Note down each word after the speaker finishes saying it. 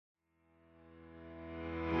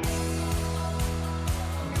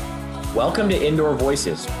Welcome to Indoor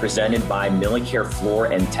Voices, presented by Millicare Floor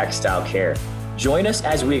and Textile Care. Join us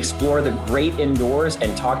as we explore the great indoors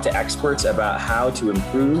and talk to experts about how to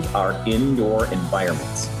improve our indoor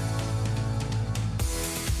environments.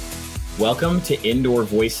 Welcome to Indoor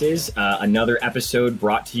Voices, another episode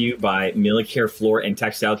brought to you by Millicare Floor and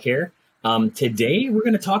Textile Care. Today, we're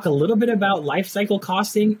going to talk a little bit about life cycle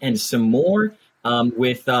costing and some more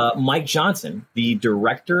with Mike Johnson, the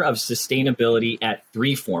Director of Sustainability at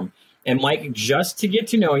 3form. And Mike, just to get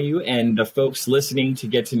to know you and the folks listening to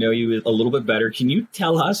get to know you a little bit better, can you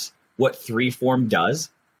tell us what 3form does?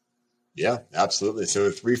 Yeah, absolutely. So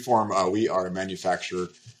 3form, we are a manufacturer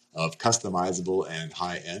of customizable and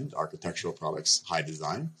high-end architectural products, high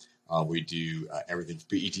design. We do everything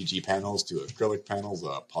from ETG panels to acrylic panels,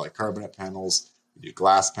 polycarbonate panels. We do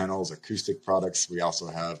glass panels, acoustic products. We also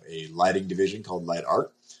have a lighting division called Light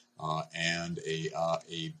Art and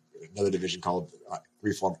another division called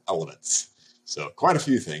 3form Elements. So quite a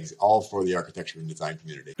few things, all for the architecture and design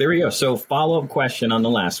community. There we go. So follow-up question on the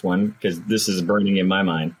last one, because this is burning in my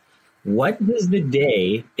mind. What does the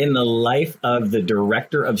day in the life of the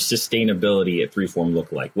Director of Sustainability at 3form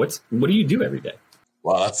look like? What do you do every day?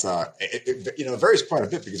 Well, that's it varies quite a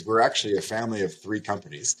bit because we're actually a family of three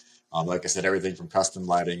companies. Like I said, everything from custom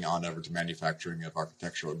lighting on over to manufacturing of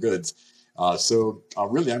architectural goods. So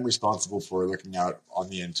really, I'm responsible for looking out on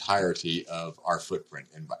the entirety of our footprint.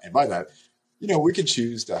 And by that, we can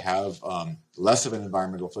choose to have less of an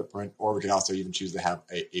environmental footprint, or we can also even choose to have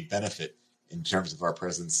a benefit in terms of our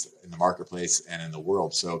presence in the marketplace and in the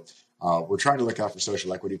world. So we're trying to look out for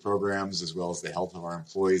social equity programs, as well as the health of our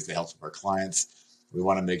employees, the health of our clients. We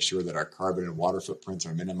want to make sure that our carbon and water footprints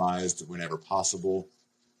are minimized whenever possible.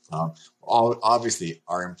 Obviously,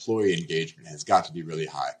 our employee engagement has got to be really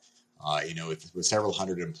high. With several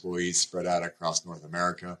hundred employees spread out across North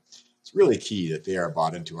America, it's really key that they are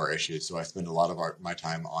bought into our issues. So I spend a lot of my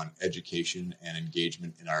time on education and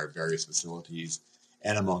engagement in our various facilities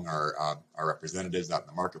and among our representatives out in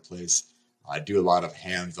the marketplace. I do a lot of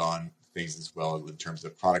hands-on things as well in terms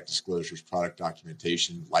of product disclosures, product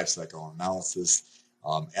documentation, life cycle analysis,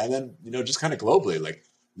 and then just kind of globally, like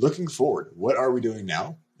looking forward. What are we doing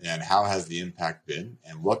now, and how has the impact been,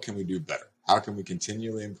 and what can we do better? How can we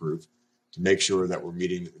continually improve to make sure that we're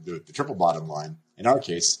meeting the triple bottom line? In our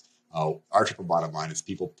case, our triple bottom line is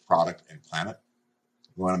people, product, and planet.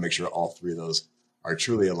 We want to make sure all three of those are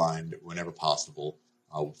truly aligned whenever possible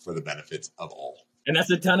for the benefits of all. And that's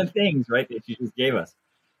a ton of things, right, that you just gave us.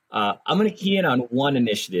 I'm going to key in on one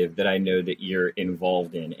initiative that I know that you're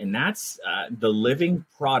involved in, and that's the Living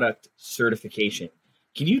Product Certification.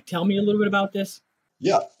 Can you tell me a little bit about this?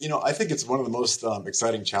 Yeah, I think it's one of the most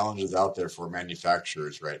exciting challenges out there for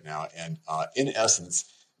manufacturers right now. And in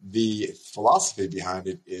essence, the philosophy behind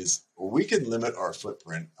it is we can limit our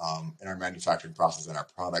footprint in our manufacturing process and our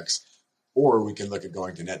products, or we can look at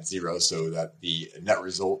going to net zero so that the net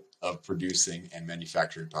result of producing and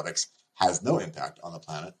manufacturing products has no impact on the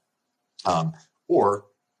planet. Or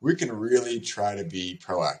we can really try to be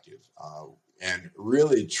proactive and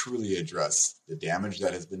really truly address the damage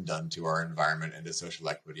that has been done to our environment and to social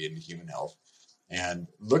equity and to human health, and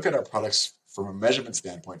look at our products from a measurement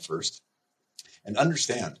standpoint first and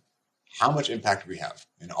understand how much impact we have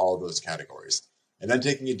in all of those categories. And then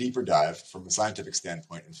taking a deeper dive from a scientific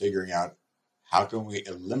standpoint and figuring out how can we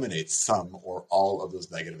eliminate some or all of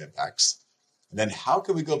those negative impacts. And then how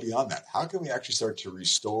can we go beyond that? How can we actually start to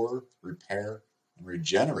restore, repair, and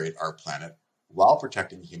regenerate our planet while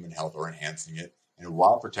protecting human health or enhancing it, and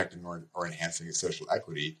while protecting or enhancing its social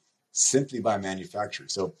equity simply by manufacturing?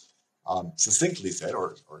 So succinctly said,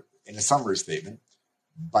 or in a summary statement,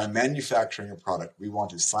 by manufacturing a product, we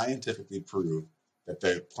want to scientifically prove that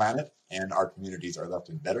the planet and our communities are left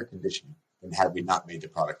in better condition than had we not made the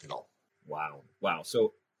product at all. Wow.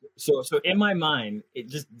 So in my mind, it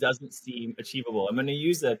just doesn't seem achievable. I'm going to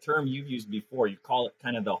use a term you've used before. You call it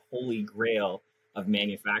kind of the holy grail of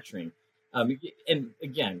manufacturing. And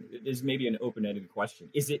again, there's maybe an open-ended question.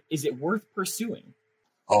 Is it worth pursuing?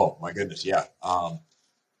 Oh my goodness, yeah. I'll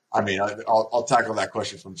tackle that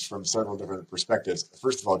question from several different perspectives.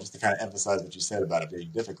 First of all, just to kind of emphasize what you said about it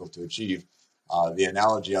being difficult to achieve, the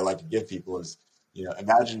analogy I like to give people is,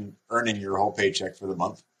 imagine earning your whole paycheck for the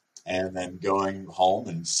month and then going home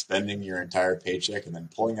and spending your entire paycheck and then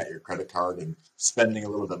pulling out your credit card and spending a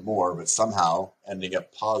little bit more, but somehow ending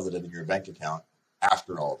up positive in your bank account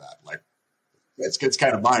after all that. Like, it's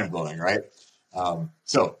kind of mind-blowing, right?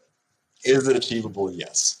 So is it achievable?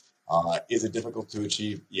 Yes. Is it difficult to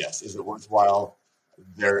achieve? Yes. Is it worthwhile?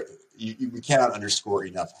 We cannot underscore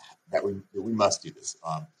enough that we must do this.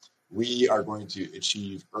 We are going to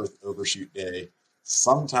achieve Earth Overshoot Day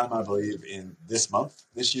sometime, I believe, in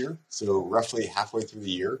this year, so roughly halfway through the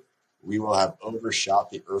year, we will have overshot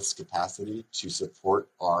the Earth's capacity to support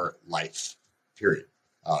our life, period.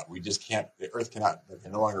 We just can't, the Earth can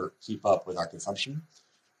no longer keep up with our consumption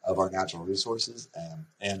of our natural resources.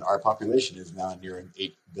 And our population is now nearing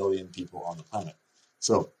 8 billion people on the planet.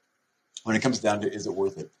 So when it comes down to, is it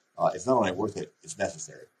worth it? It's not only worth it, it's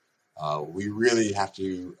necessary. We really have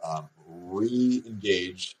to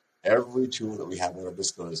re-engage every tool that we have at our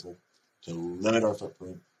disposal to limit our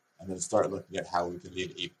footprint, and then start looking at how we can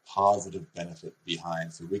leave a positive benefit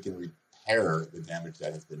behind so we can repair the damage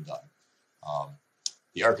that has been done. Um,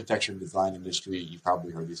 the architecture and design industry, you've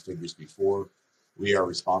probably heard these figures before. We are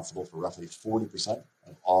responsible for roughly 40%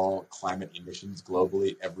 of all climate emissions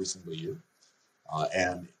globally every single year.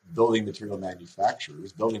 And building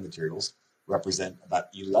materials represent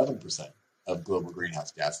about 11% of global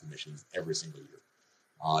greenhouse gas emissions every single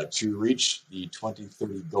year. To reach the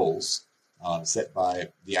 2030 goals set by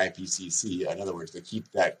the IPCC, in other words, to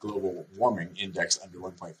keep that global warming index under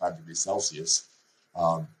 1.5 degrees Celsius,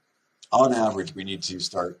 on average, we need to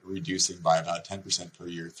start reducing by about 10% per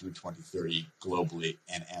year through 2030 globally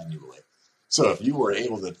and annually. So if you were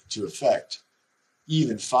able to affect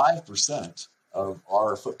even 5% of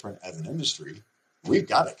our footprint as an industry, we've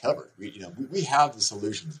got it covered. We have the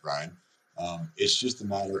solutions, Brian. It's just a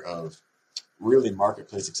matter of really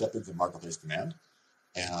marketplace acceptance and marketplace demand,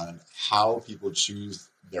 and how people choose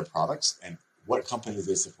their products and what companies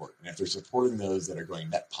they support. And if they're supporting those that are going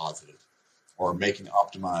net positive or making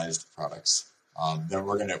optimized products, then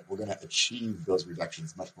we're gonna achieve those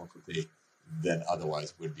reductions much more quickly than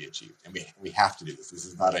otherwise would be achieved. And we have to do this. This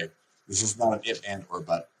is not an if and or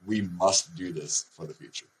but. We must do this for the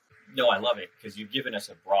future. No, I love it because you've given us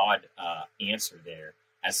a broad answer there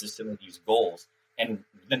as to some of these goals. And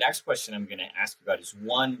the next question I'm going to ask you about is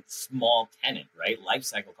one small tenet, right? Life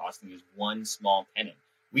cycle costing is one small tenet.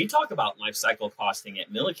 We talk about life cycle costing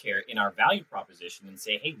at Millicare in our value proposition and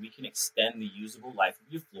say, hey, we can extend the usable life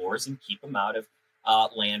of your floors and keep them out of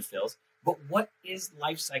landfills. But what is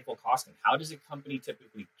life cycle costing? How does a company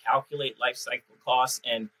typically calculate life cycle costs?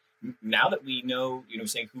 And now that we know,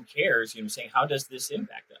 saying who cares, saying how does this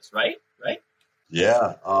impact us, right? Right?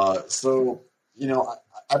 Yeah.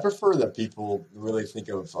 I prefer that people really think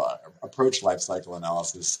of approach life cycle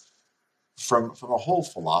analysis from a whole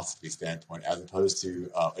philosophy standpoint, as opposed to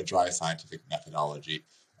a dry scientific methodology.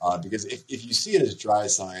 Because if you see it as dry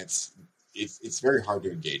science, it's very hard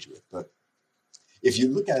to engage with. But if you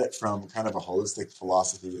look at it from kind of a holistic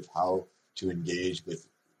philosophy of how to engage with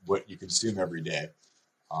what you consume every day,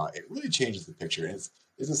 it really changes the picture. And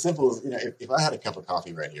it's as simple as, if I had a cup of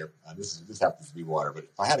coffee right here, this happens to be water, but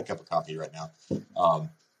if I had a cup of coffee right now,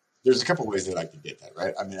 there's a couple ways that I could get that,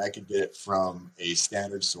 right? I mean, I could get it from a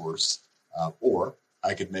standard source, or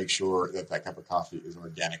I could make sure that that cup of coffee is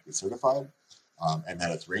organically certified, and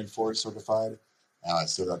that it's rainforest certified,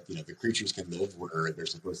 so that the creatures can live where they're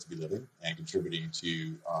supposed to be living and contributing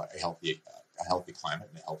to a healthy climate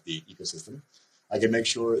and a healthy ecosystem. I can make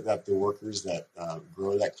sure that the workers that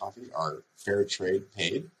grow that coffee are fair trade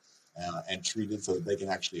paid and treated so that they can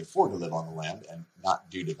actually afford to live on the land and not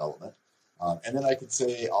do development. And then I could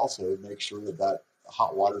say also make sure that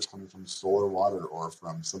hot water is coming from solar water or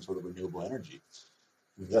from some sort of renewable energy.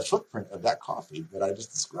 The footprint of that coffee that I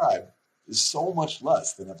just described is so much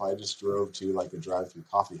less than if I just drove to like a drive-through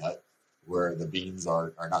coffee hut where the beans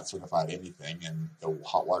are not certified anything and the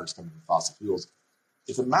hot water is coming from fossil fuels.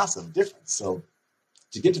 It's a massive difference. So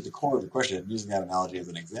to get to the core of the question, using that analogy as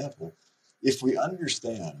an example, if we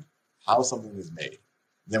understand how something is made,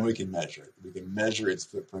 then we can measure it. We can measure its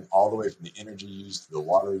footprint all the way from the energy used to the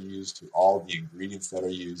water used to all the ingredients that are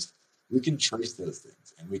used. We can trace those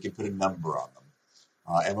things and we can put a number on them.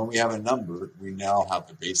 And when we have a number, we now have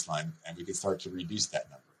a baseline and we can start to reduce that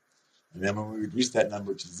number. And then when we reduce that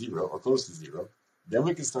number to zero or close to zero, then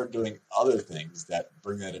we can start doing other things that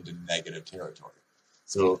bring that into negative territory.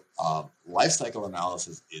 So life cycle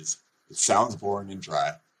analysis it sounds boring and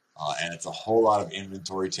dry, and it's a whole lot of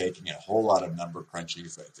inventory taking and a whole lot of number crunching.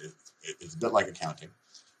 So it's a bit like accounting.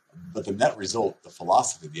 But the net result, the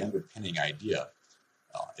philosophy, the underpinning idea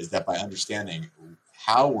is that by understanding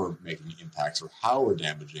how we're making impacts or how we're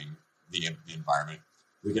damaging the environment,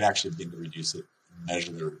 we can actually begin to reduce it,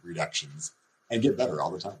 measure the reductions, and get better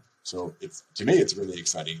all the time. So to me, it's a really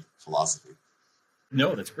exciting philosophy.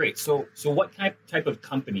 No, that's great. So what type of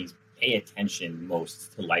companies pay attention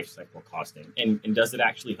most to life cycle costing, and does it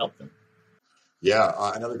actually help them? Yeah,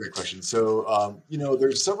 another great question. So,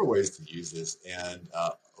 there's several ways to use this, and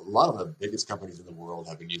a lot of the biggest companies in the world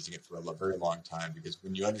have been using it for a very long time, because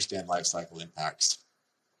when you understand life cycle impacts,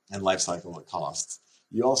 and life cycle costs,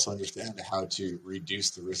 you also understand how to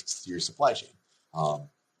reduce the risks to your supply chain. Um,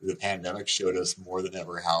 the pandemic showed us more than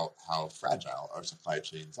ever how fragile our supply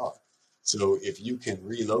chains are. So if you can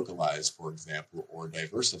relocalize, for example, or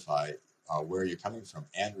diversify where you're coming from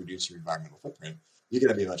and reduce your environmental footprint, you're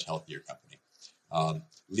going to be a much healthier company.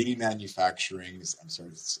 Lean manufacturing, I'm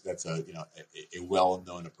sorry, that's a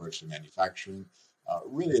well-known approach to manufacturing.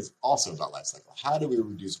 Really is also about life cycle. How do we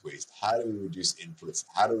reduce waste? How do we reduce inputs?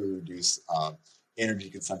 How do we reduce energy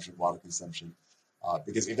consumption, water consumption?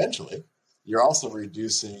 Because eventually, you're also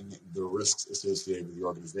reducing the risks associated with your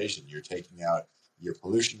organization. You're taking out your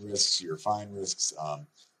pollution risks, your fine risks,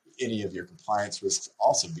 any of your compliance risks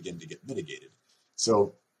also begin to get mitigated.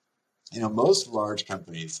 So, most large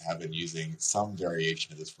companies have been using some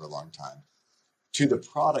variation of this for a long time. To the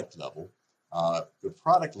product level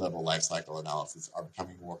lifecycle analysis are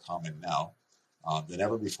becoming more common now than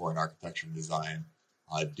ever before in architecture and design,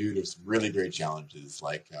 due to some really great challenges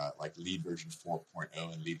like LEED version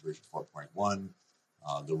 4.0 and LEED version 4.1,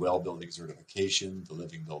 the Well Building certification, the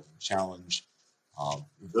Living Building Challenge.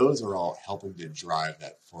 Those are all helping to drive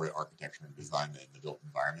that for architecture and design in the built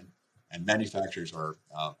environment. And manufacturers are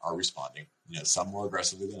responding, some more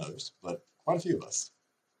aggressively than others, but quite a few of us.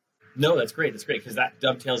 No, that's great. That's great because that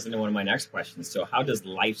dovetails into one of my next questions. So, how does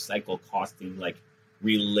life cycle costing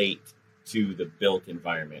relate to the built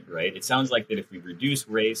environment? Right. It sounds like that if we reduce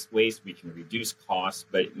waste, we can reduce costs,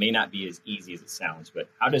 but it may not be as easy as it sounds. But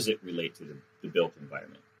how does it relate to the built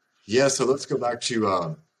environment? Yeah. So let's go back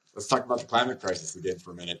to let's talk about the climate crisis again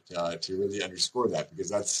for a minute to really underscore that, because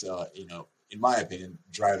that's in my opinion,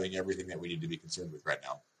 driving everything that we need to be concerned with right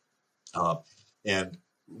now. And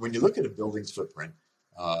when you look at a building's footprint,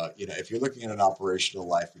 if you're looking at an operational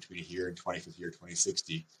life between here and 2050 or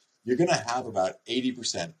 2060, you're going to have about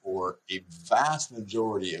 80% or a vast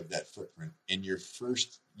majority of that footprint in your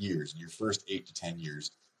first years, in your first 8 to 10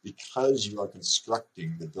 years, because you are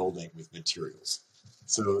constructing the building with materials.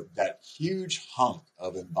 So that huge hunk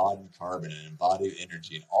of embodied carbon and embodied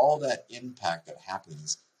energy and all that impact that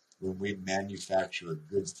happens when we manufacture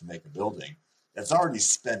goods to make a building, that's already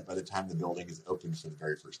spent by the time the building is opened for the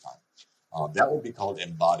very first time. That will be called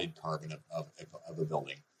embodied carbon of a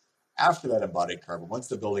building. After that embodied carbon, once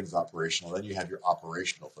the building is operational, then you have your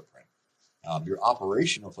operational footprint. Your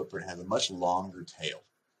operational footprint has a much longer tail.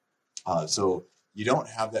 So you don't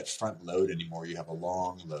have that front load anymore. You have a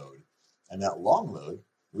long load. And that long load,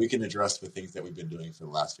 we can address with things that we've been doing for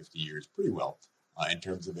the last 50 years pretty well. In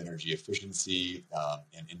terms of energy efficiency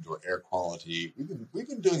and indoor air quality, we've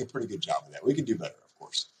been doing a pretty good job of that. We can do better, of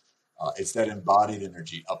course. It's that embodied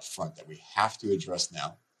energy up front that we have to address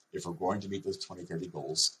now if we're going to meet those 2030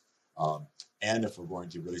 goals, and if we're going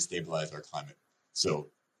to really stabilize our climate. So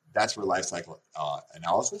that's where life cycle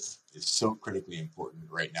analysis is so critically important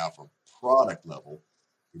right now for product level,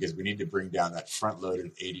 because we need to bring down that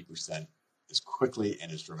front-loaded 80% as quickly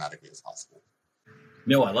and as dramatically as possible.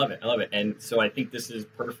 No, I love it. I love it. And so I think this is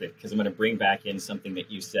perfect because I'm going to bring back in something that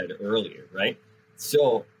you said earlier, right?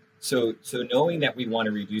 So knowing that we want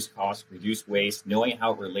to reduce costs, reduce waste, knowing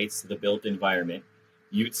how it relates to the built environment,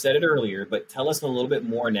 you said it earlier, but tell us a little bit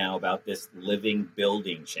more now about this Living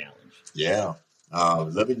Building Challenge. Yeah,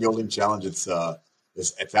 Living Building Challenge. It's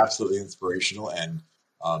absolutely inspirational, and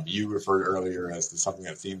you referred earlier as to something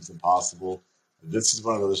that seems impossible. This is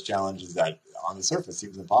one of those challenges that on the surface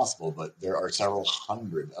seems impossible, but there are several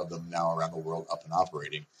hundred of them now around the world up and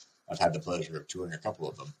operating. I've had the pleasure of touring a couple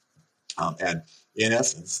of them. And in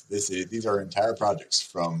essence, these are entire projects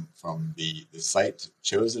from the site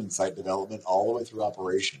chosen, site development, all the way through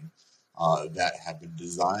operation that have been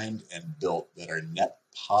designed and built that are net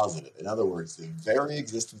positive. In other words, the very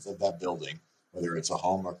existence of that building, whether it's a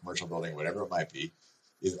home or commercial building, whatever it might be,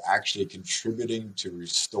 is actually contributing to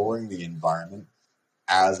restoring the environment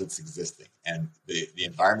as it's existing. And the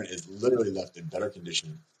environment is literally left in better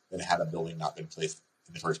condition than had a building not been placed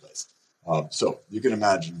in the first place. So you can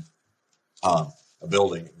imagine a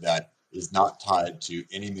building that is not tied to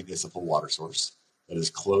any municipal water source, that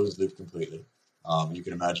is closed loop completely. You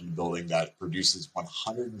can imagine a building that produces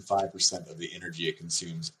 105% of the energy it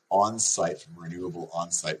consumes on site from renewable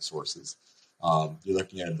on site sources. You're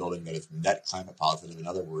looking at a building that is net climate positive. In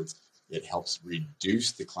other words, it helps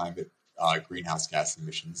reduce the climate greenhouse gas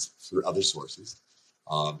emissions through other sources.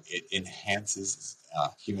 It enhances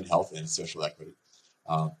human health and social equity.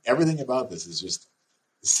 Everything about this is just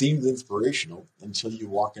seems inspirational until you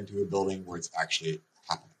walk into a building where it's actually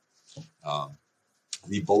happening.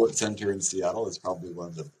 The Bullitt Center in Seattle is probably one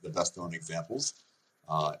of the best known examples.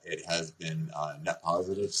 It has been net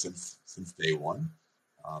positive since day one.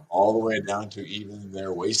 all the way down to even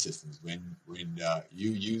their waste systems. When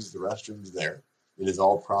you use the restrooms there, it is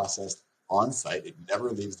all processed on site. It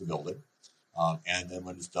never leaves the building. And then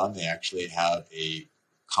when it's done, they actually have a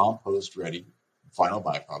compost ready final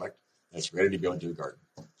byproduct that's ready to go into a garden.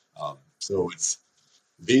 So it's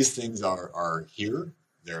these things are here.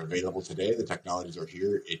 They're available today. The technologies are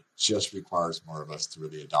here. It just requires more of us to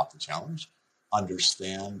really adopt the challenge,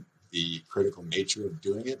 understand the critical nature of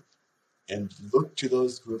doing it, and look to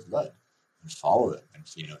those who have led and follow them, and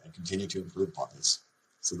and continue to improve upon this.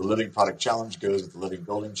 So the Living Product Challenge goes with the Living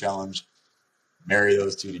Building Challenge. Marry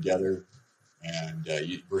those two together, and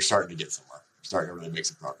we're starting to get somewhere. We're starting to really make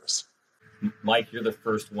some progress. Mike, you're the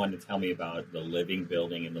first one to tell me about the living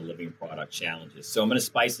building and the living product challenges. So I'm going to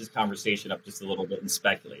spice this conversation up just a little bit and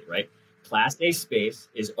speculate, right? Class A space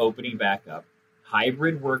is opening back up.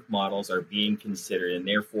 Hybrid work models are being considered, and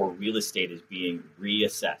therefore real estate is being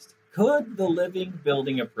reassessed. Could the living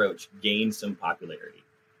building approach gain some popularity?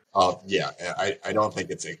 Yeah, I don't think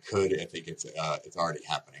it's a could. I think it's already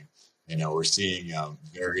happening. We're seeing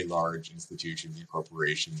very large institutions and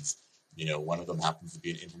corporations. One of them happens to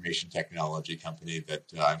be an information technology company that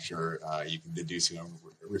I'm sure you can deduce who I'm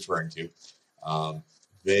referring to.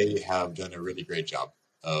 They have done a really great job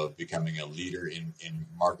of becoming a leader in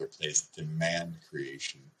marketplace demand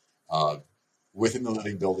creation. Uh, Within the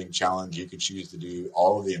Living Building Challenge, you can choose to do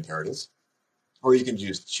all of the imperatives, or you can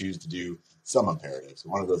just choose to do some imperatives.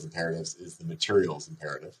 One of those imperatives is the materials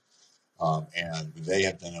imperative. And they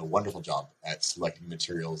have done a wonderful job at selecting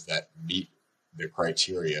materials that meet the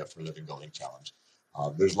criteria for Living Building Challenge.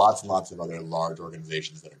 There's lots and lots of other large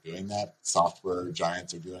organizations that are doing that. Software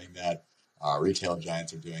giants are doing that. Retail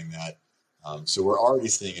giants are doing that. So we're already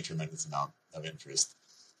seeing a tremendous amount of interest.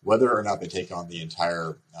 Whether or not they take on the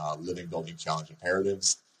entire Living Building Challenge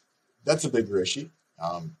imperatives, that's a bigger issue,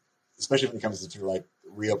 especially when it comes to like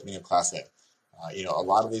reopening of Class A. A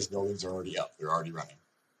lot of these buildings are already up; they're already running.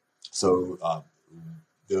 So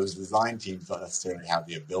those design teams don't necessarily have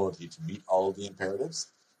the ability to meet all of the imperatives,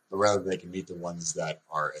 but rather they can meet the ones that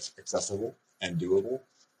are accessible and doable,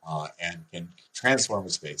 and can transform a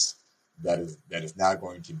space that is now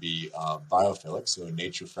going to be biophilic, so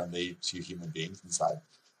nature friendly to human beings inside.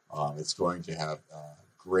 It's going to have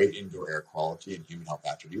great indoor air quality and human health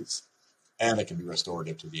attributes, and it can be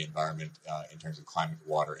restorative to the environment in terms of climate,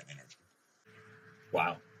 water, and energy.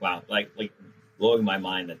 Wow, wow, like blowing my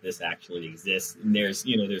mind that this actually exists. And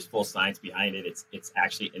there's full science behind it. It's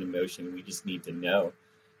actually in motion. We just need to know.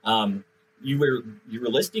 Um, you were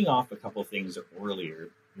listing off a couple of things earlier.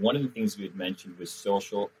 One of the things you had mentioned was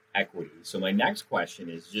social equity. So my next question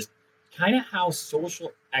is just kind of how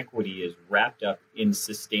social equity is wrapped up in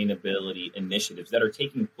sustainability initiatives that are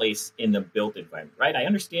taking place in the built environment, right? I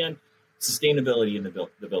understand sustainability in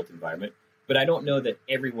the built environment, but I don't know that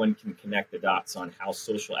everyone can connect the dots on how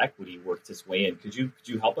social equity works its way in. Could you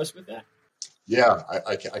help us with that? Yeah,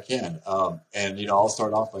 I can. And I'll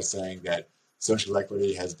start off by saying that social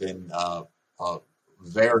equity has been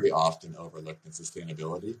very often overlooked in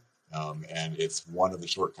sustainability, and it's one of the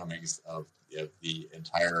shortcomings of the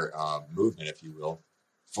entire movement, if you will,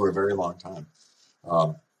 for a very long time.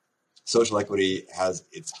 Um, Social equity has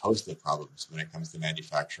its host of problems when it comes to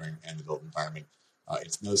manufacturing and the built environment.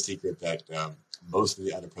 It's no secret that most of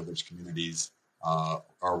the underprivileged communities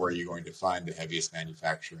are where you're going to find the heaviest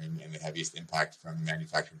manufacturing and the heaviest impact from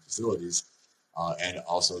manufacturing facilities, and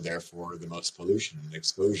also, therefore, the most pollution and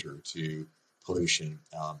exposure to pollution.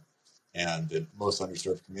 And the most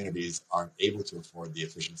underserved communities aren't able to afford the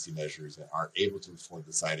efficiency measures and aren't able to afford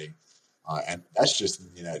the siting. And that's just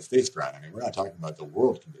in the United States, Brian. I mean, we're not talking about the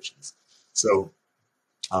world conditions. So,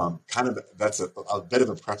 kind of that's a bit of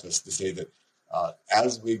a preface to say that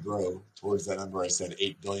as we grow towards that number, I said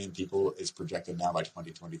 8 billion people is projected now by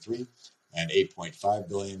 2023, and 8.5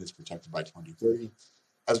 billion is projected by 2030.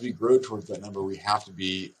 As we grow towards that number, we have to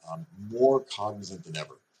be more cognizant than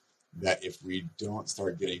ever that if we don't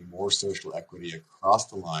start getting more social equity across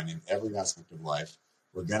the line in every aspect of life,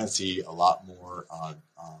 we're going to see a lot more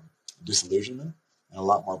disillusionment and a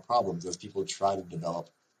lot more problems as people try to develop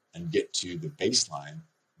and get to the baseline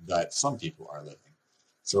that some people are living.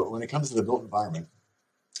 So when it comes to the built environment,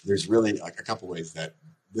 there's really like a couple ways that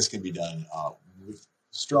this can be done with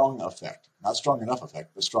strong effect, not strong enough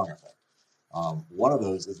effect, but strong effect. One of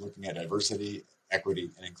those is looking at diversity, equity,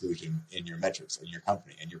 and inclusion in your metrics, in your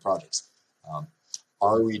company, in your projects. Um,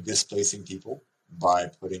 are we displacing people by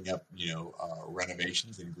putting up,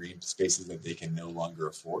 renovations in green spaces that they can no longer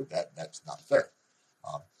afford? That's not fair.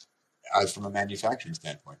 Um, as from a manufacturing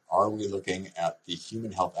standpoint, are we looking at the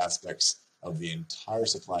human health aspects of the entire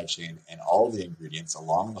supply chain and all the ingredients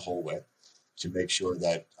along the whole way to make sure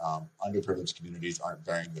that underprivileged communities aren't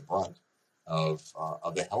bearing the brunt of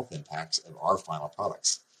the health impacts of our final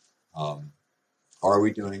products. Um, are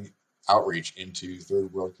we doing outreach into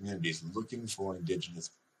third world communities looking for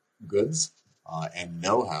indigenous goods and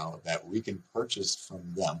know-how that we can purchase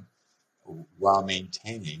from them while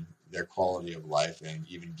maintaining their quality of life and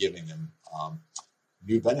even giving them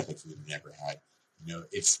new benefits that they've never had?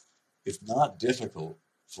 It's not difficult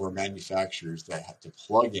for manufacturers that have to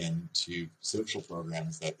plug into social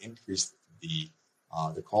programs that increase the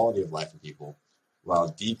quality of life of people while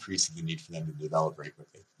decreasing the need for them to develop very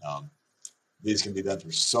quickly. These can be done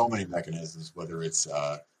through so many mechanisms, whether it's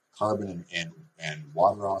carbon and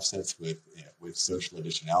water offsets with social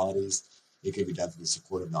additionalities. It can be done through the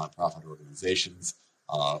support of nonprofit organizations.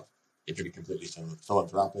 It can be completely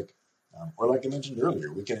philanthropic. Or like I mentioned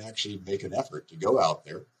earlier, we can actually make an effort to go out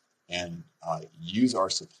there and use our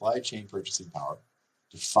supply chain purchasing power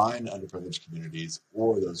to find underprivileged communities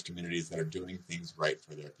or those communities that are doing things right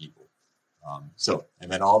for their people.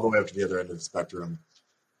 And then all the way up to the other end of the spectrum,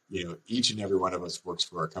 each and every one of us works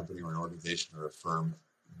for a company or an organization or a firm.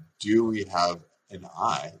 Do we have an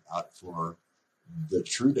eye out for the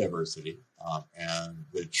true diversity and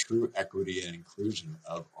the true equity and inclusion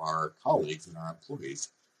of our colleagues and our employees?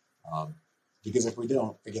 Because if we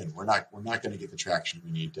don't, again, we're not going to get the traction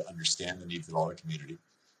we need to understand the needs of all the community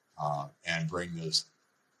and bring those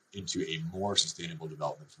into a more sustainable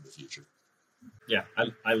development for the future. Yeah,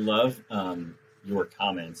 I love your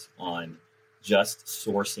comments on just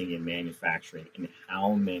sourcing and manufacturing and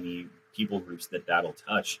how many people groups that'll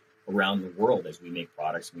touch around the world as we make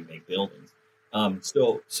products, we make buildings.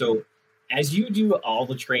 So as you do all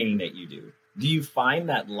the training that you do you find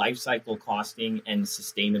that life cycle costing and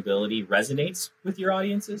sustainability resonates with your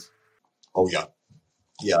audiences? Oh yeah.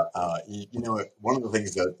 Yeah. One of the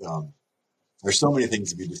things that there's so many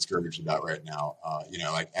things to be discouraged about right now.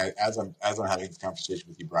 As I'm having this conversation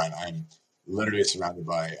with you, Brian, I'm literally surrounded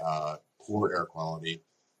by poor air quality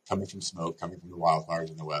coming from smoke, coming from the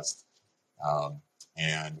wildfires in the West.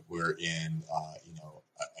 And we're in,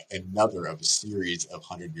 another of a series of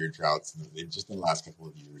 100-year droughts. Just in the last couple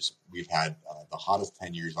of years, we've had the hottest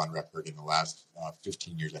 10 years on record. In the last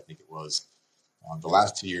 15 years, I think it was. The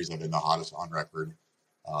last 2 years have been the hottest on record.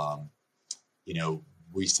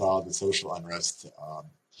 We saw the social unrest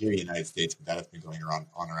here in the United States, but that has been going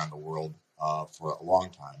around the world for a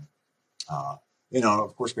long time.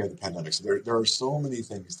 Of course, we have the pandemic. So there are so many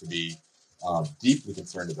things to be deeply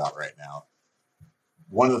concerned about right now.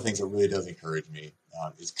 One of the things that really does encourage me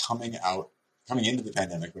is coming into the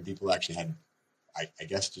pandemic when people actually had, I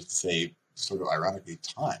guess just to say sort of ironically,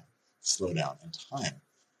 time to slow down and time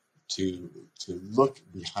to look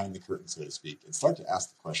behind the curtain, so to speak, and start to ask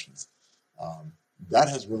the questions. That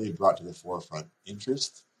has really brought to the forefront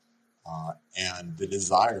interest and the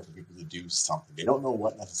desire for people to do something. They don't know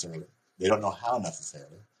what necessarily. They don't know how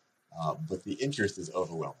necessarily, but the interest is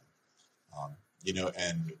overwhelming.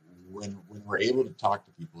 And when we're able to talk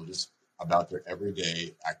to people just about their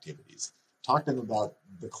everyday activities, talk to them about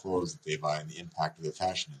the clothes that they buy and the impact of the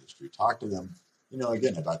fashion industry, talk to them,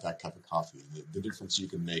 again, about that cup of coffee and the difference you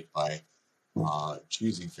can make by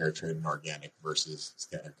choosing fair trade and organic versus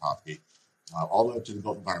standard coffee, all the way up to the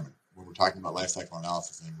built environment. When we're talking about life cycle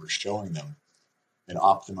analysis and we're showing them an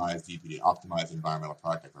optimized EPD, optimized environmental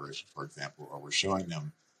product declaration, for example, or we're showing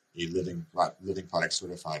them a living product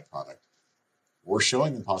certified product, we're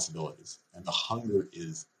showing them possibilities. And the hunger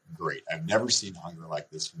is great. I've never seen hunger like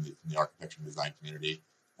this from the architecture and design community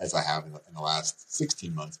as I have in the last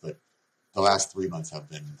 16 months, but the last 3 months have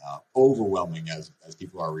been overwhelming as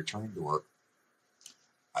people are returning to work.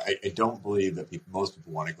 I don't believe that most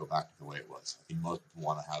people want to go back to the way it was. I think most people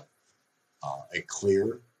want to have a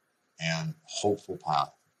clear and hopeful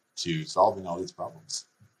path to solving all these problems.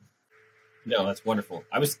 No, that's wonderful.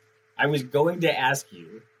 I was going to ask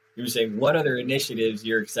you, you were saying what other initiatives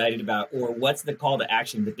you're excited about or what's the call to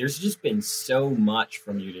action, but there's just been so much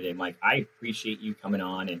from you today, Mike. I appreciate you coming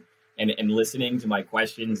on and listening to my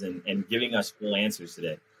questions and giving us full answers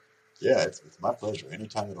today. Yeah, it's my pleasure.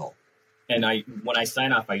 Anytime at all. And when I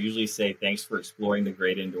sign off, I usually say thanks for exploring the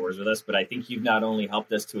great indoors with us. But I think you've not only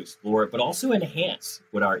helped us to explore it, but also enhance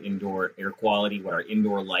what our indoor air quality, what our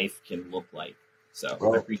indoor life can look like. So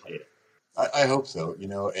I appreciate it. I hope so.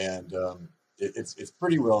 And it's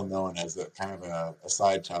pretty well known as a kind of a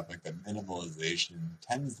side topic that minimalization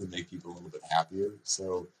tends to make people a little bit happier.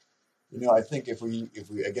 So, I think if we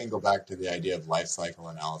again go back to the idea of life cycle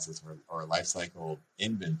analysis or life cycle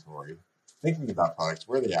inventory, thinking about products,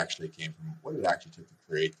 where they actually came from, what it actually took to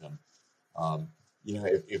create them.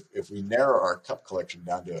 If we narrow our cup collection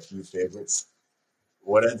down to a few favorites,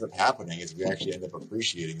 what ends up happening is we actually end up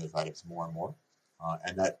appreciating those items more and more.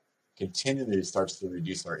 And that continually starts to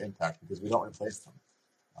reduce our impact because we don't replace them.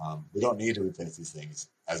 We don't need to replace these things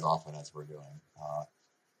as often as we're doing.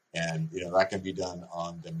 And that can be done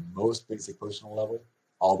on the most basic personal level,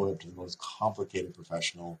 all the way up to the most complicated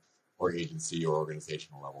professional or agency or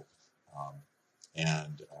organizational level.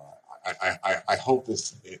 I hope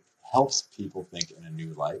it helps people think in a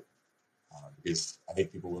new light, because I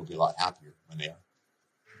think people will be a lot happier when they are.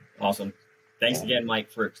 Awesome. Thanks again,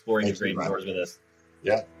 Mike, for exploring the great doors with us.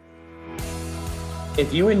 Yeah.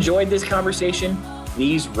 If you enjoyed this conversation,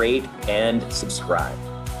 please rate and subscribe.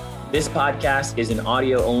 This podcast is an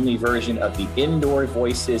audio-only version of the Indoor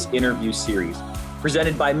Voices interview series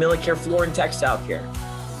presented by Millicare Floor and Textile Care.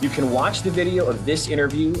 You can watch the video of this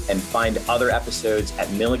interview and find other episodes at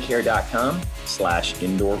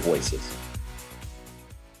millicare.com/indoorvoices.